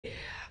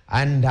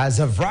And as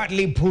of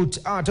rightly put,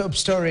 our top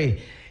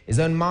story is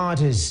on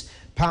Mombasa.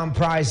 Palm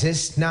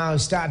prices now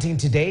starting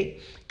today.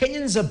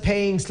 Kenyans are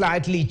paying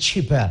slightly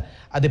cheaper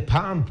at the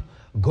pump,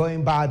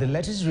 going by the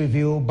latest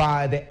review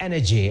by the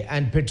Energy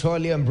and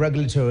Petroleum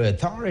Regulatory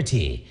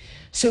Authority.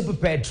 Super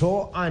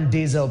petrol and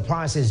diesel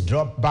prices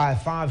dropped by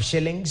 5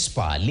 shillings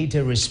per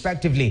litre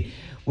respectively,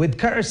 with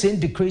kerosene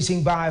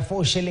decreasing by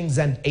 4 shillings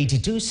and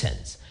 82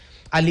 cents.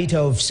 A litre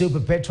of super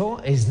petrol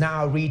is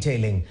now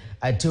retailing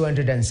at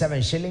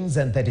 207 shillings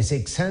and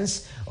 36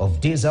 cents,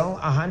 of diesel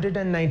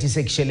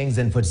 196 shillings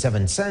and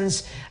 47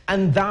 cents,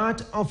 and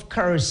that of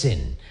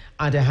kerosene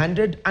at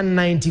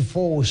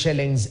 194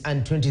 shillings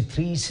and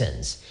 23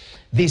 cents.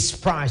 These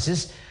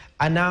prices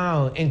are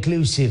now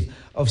inclusive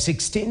of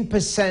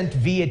 16%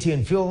 VAT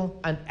on fuel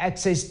and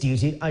excess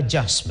duty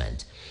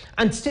adjustment.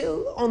 And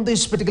still on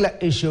this particular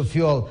issue of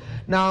fuel,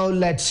 now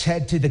let's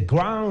head to the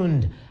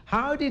ground.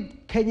 How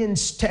did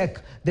Kenyans take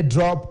the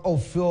drop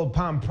of fuel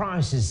pump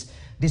prices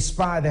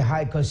despite the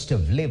high cost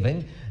of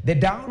living? The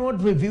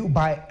downward review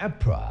by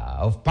EPRA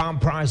of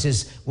pump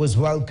prices was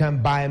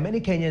welcomed by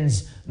many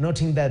Kenyans,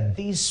 noting that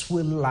this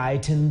will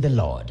lighten the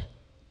load.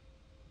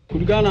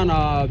 Kulingana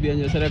na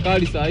vyenye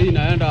serikali saa hii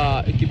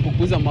inaenda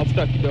ikipunguza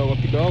mafuta kidogo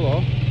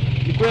kidogo,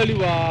 ni kweli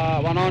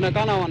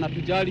wanaonekana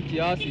wanatujali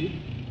kiasi,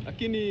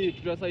 lakini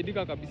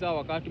tutasaidika kabisa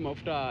wakati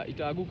mafuta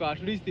itaanguka,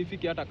 at least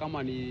ifike hata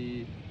kama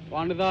ni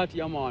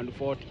 130 ama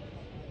 140.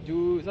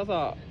 Juu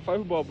sasa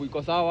 5 bob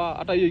iko sawa,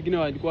 hata hiyo ingine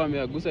walikuwa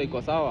wameagusa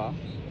iko sawa,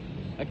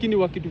 lakini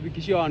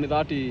wakitufikishia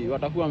 130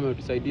 watakuwa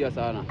wametusaidia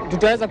sana.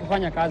 Tutaweza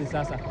kufanya kazi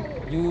sasa.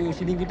 Juu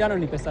shilingi 5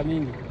 ni pesa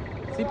mingi,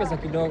 si pesa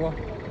kidogo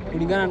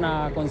kulingana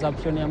na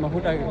consumption ya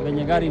mafuta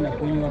venye gari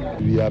inakunywa.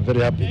 We are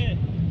very happy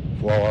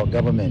for our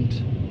government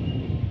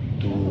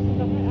to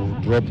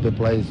drop the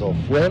price of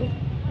fuel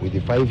with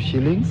the 5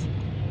 shillings.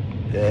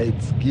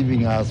 It's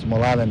giving us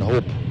morale and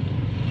hope.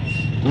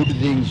 Good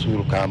things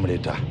will come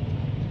later.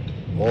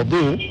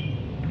 Although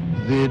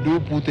they do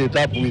put it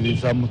up with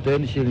some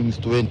 10 shillings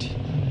 20,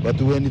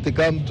 but when it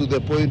comes to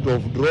the point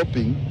of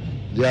dropping,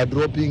 they are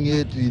dropping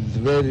it with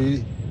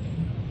very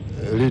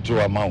little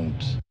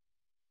amount.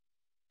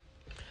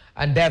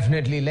 And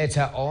definitely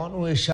later on we shall